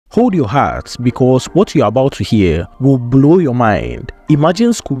Hold your heart, because what you're about to hear will blow your mind.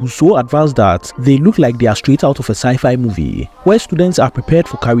 Imagine schools so advanced that they look like they are straight out of a sci-fi movie, where students are prepared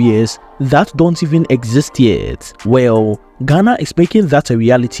for careers that don't even exist yet. Well, Ghana is making that a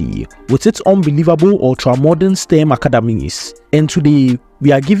reality with its unbelievable ultramodern STEM academies. And today,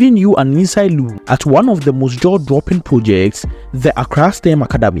 we are giving you an inside look at one of the most jaw-dropping projects, the Accra STEM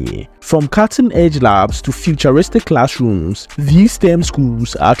Academy. From cutting-edge labs to futuristic classrooms, these STEM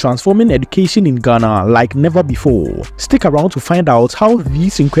schools are transforming education in Ghana like never before. Stick around to find out how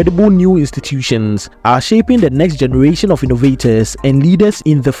these incredible new institutions are shaping the next generation of innovators and leaders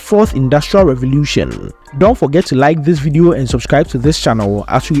in the fourth industrial revolution. Don't forget to like this video and subscribe to this channel,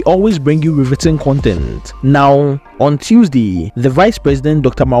 as we always bring you riveting content. Now, on Tuesday, the Vice President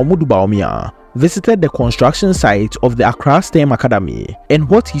Dr. Mahmoud Bawumia visited the construction site of the Accra STEM Academy, and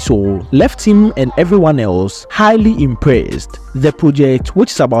what he saw left him and everyone else highly impressed. The project,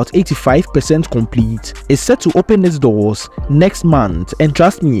 which is about 85% complete, is set to open its doors next month, and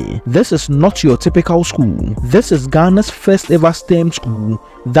trust me, this is not your typical school. This is Ghana's first ever STEM school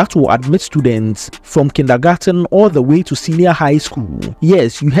that will admit students from kindergarten all the way to senior high school.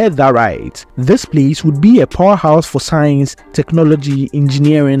 Yes, you heard that right. This place would be a powerhouse for science, technology,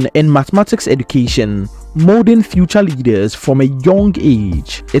 engineering, and mathematics education, molding future leaders from a young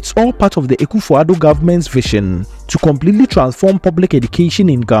age. It's all part of the Akufo-Addo government's vision to completely transform public education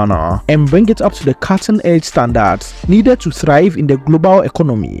in Ghana and bring it up to the cutting-edge standards needed to thrive in the global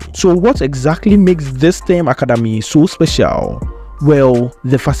economy. So what exactly makes this STEM academy so special? Well,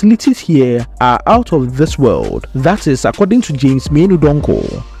 the facilities here are out of this world. That is according to James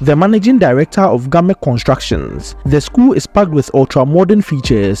Menudonko, the managing director of Gamek Constructions. The school is packed with ultra-modern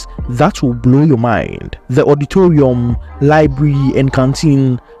features that will blow your mind. The auditorium, library, and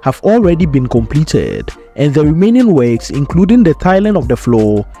canteen have already been completed, and the remaining works, including the tiling of the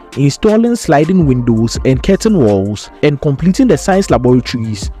floor, installing sliding windows and curtain walls, and completing the science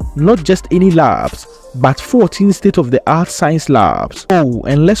laboratories, not just any labs, but 14 state-of-the-art science labs. Oh,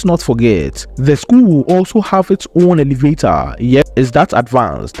 and let's not forget, the school will also have its own elevator. Yep, is that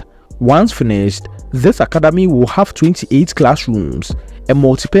advanced? Once finished, this academy will have 28 classrooms, a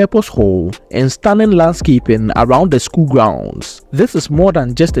multi-purpose hall, and stunning landscaping around the school grounds. This is more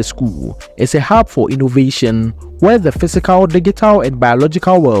than just a school, it's a hub for innovation where the physical, digital, and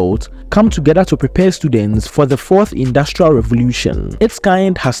biological worlds come together to prepare students for the fourth industrial revolution. Its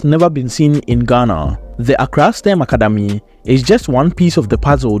kind has never been seen in Ghana. The Accra STEM Academy is just one piece of the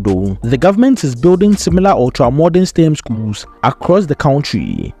puzzle though. The government is building similar ultra-modern STEM schools across the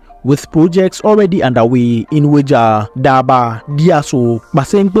country, with projects already underway in Weja, Daba, Diaso,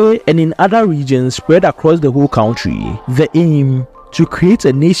 Basempe, and in other regions spread across the whole country. The aim: to create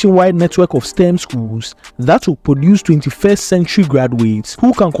a nationwide network of STEM schools that will produce 21st century graduates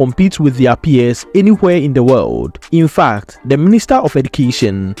who can compete with their peers anywhere in the world. In fact, the Minister of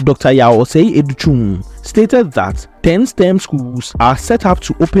Education, Dr. Yaosei Educhum, stated that 10 STEM schools are set up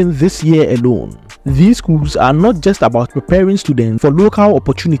to open this year alone. These schools are not just about preparing students for local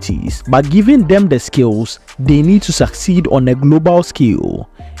opportunities, but giving them the skills they need to succeed on a global scale.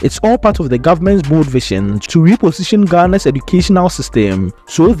 It's all part of the government's bold vision to reposition Ghana's educational system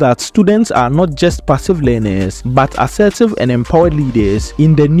so that students are not just passive learners, but assertive and empowered leaders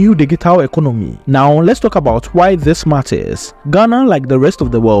in the new digital economy. Now, let's talk about why this matters. Ghana, like the rest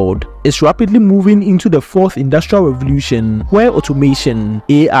of the world, is rapidly moving into the fourth industrial revolution, where automation,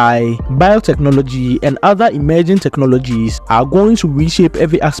 AI, biotechnology, and other emerging technologies are going to reshape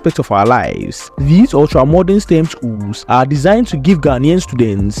every aspect of our lives. These ultra-modern STEM schools are designed to give Ghanaian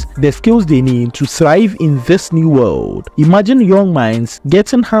students the skills they need to thrive in this new world. Imagine young minds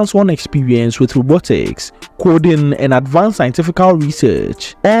getting hands-on experience with robotics, coding, and advanced scientific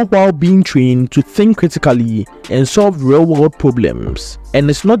research, all while being trained to think critically and solve real-world problems. And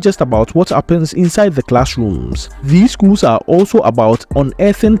it's not just about what happens inside the classrooms. These schools are also about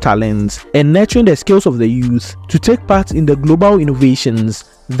unearthing talents and nurturing the skills of the youth to take part in the global innovations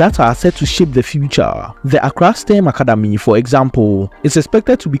that are set to shape the future. The Accra STEM Academy, for example, is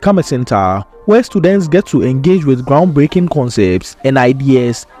expected to become a center where students get to engage with groundbreaking concepts and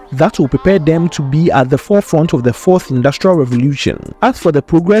ideas that will prepare them to be at the forefront of the fourth industrial revolution. As for the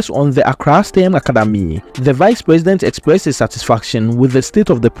progress on the Accra STEM Academy, the Vice President expressed his satisfaction with the state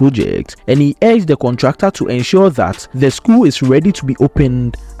of the project, and he urged the contractor to ensure that the school is ready to be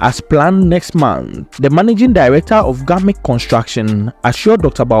opened as planned next month. The Managing Director of Gamek Construction assured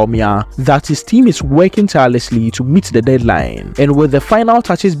Dr. Bawumia that his team is working tirelessly to meet the deadline, and with the final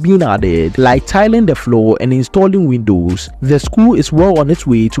touches being added, like tiling the floor and installing windows, the school is well on its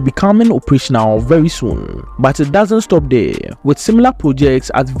way to to becoming operational very soon. But it doesn't stop there. With similar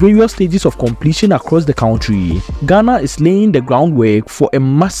projects at various stages of completion across the country, Ghana is laying the groundwork for a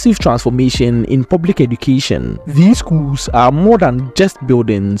massive transformation in public education. These schools are more than just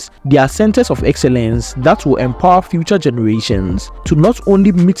buildings. They are centers of excellence that will empower future generations to not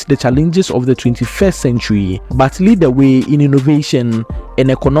only meet the challenges of the 21st century, but lead the way in innovation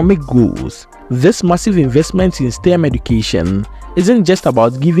and economic growth. This massive investment in STEM education isn't just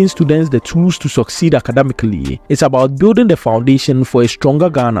about giving students the tools to succeed academically, it's about building the foundation for a stronger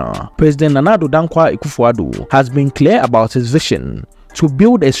Ghana. President Nana Addo Dankwa Akufo-Addo has been clear about his vision to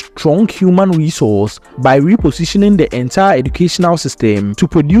build a strong human resource by repositioning the entire educational system to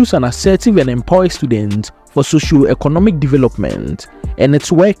produce an assertive and empowered student for socio-economic development. And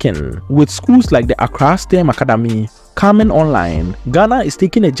it's working. With schools like the Accra STEM Academy coming online, Ghana is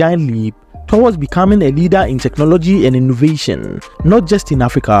taking a giant leap towards becoming a leader in technology and innovation, not just in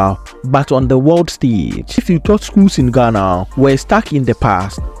Africa, but on the world stage. If you thought schools in Ghana were stuck in the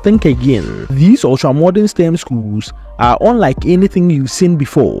past, think again. These ultra-modern STEM schools are unlike anything you've seen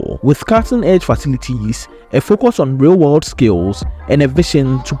before, with cutting-edge facilities, a focus on real-world skills, and a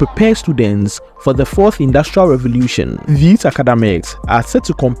vision to prepare students for the fourth industrial revolution. These academics are set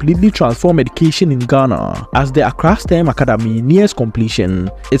to completely transform education in Ghana. As the Accra STEM Academy nears completion,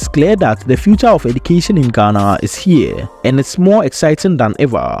 it's clear that the future of education in Ghana is here, and it's more exciting than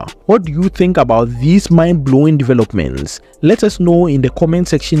ever. What do you think about these mind-blowing developments? Let us know in the comment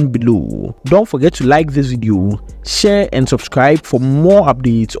section below. Don't forget to like this video, share and subscribe for more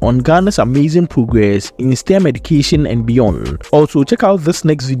updates on Ghana's amazing progress in STEM education and beyond. Also, check out this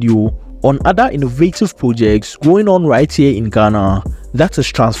next video on other innovative projects going on right here in Ghana that is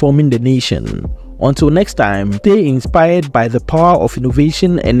transforming the nation. Until next time, stay inspired by the power of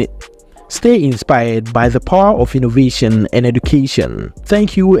innovation and education.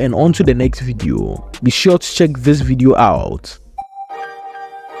 Thank you, and on to the next video. Be sure to check this video out.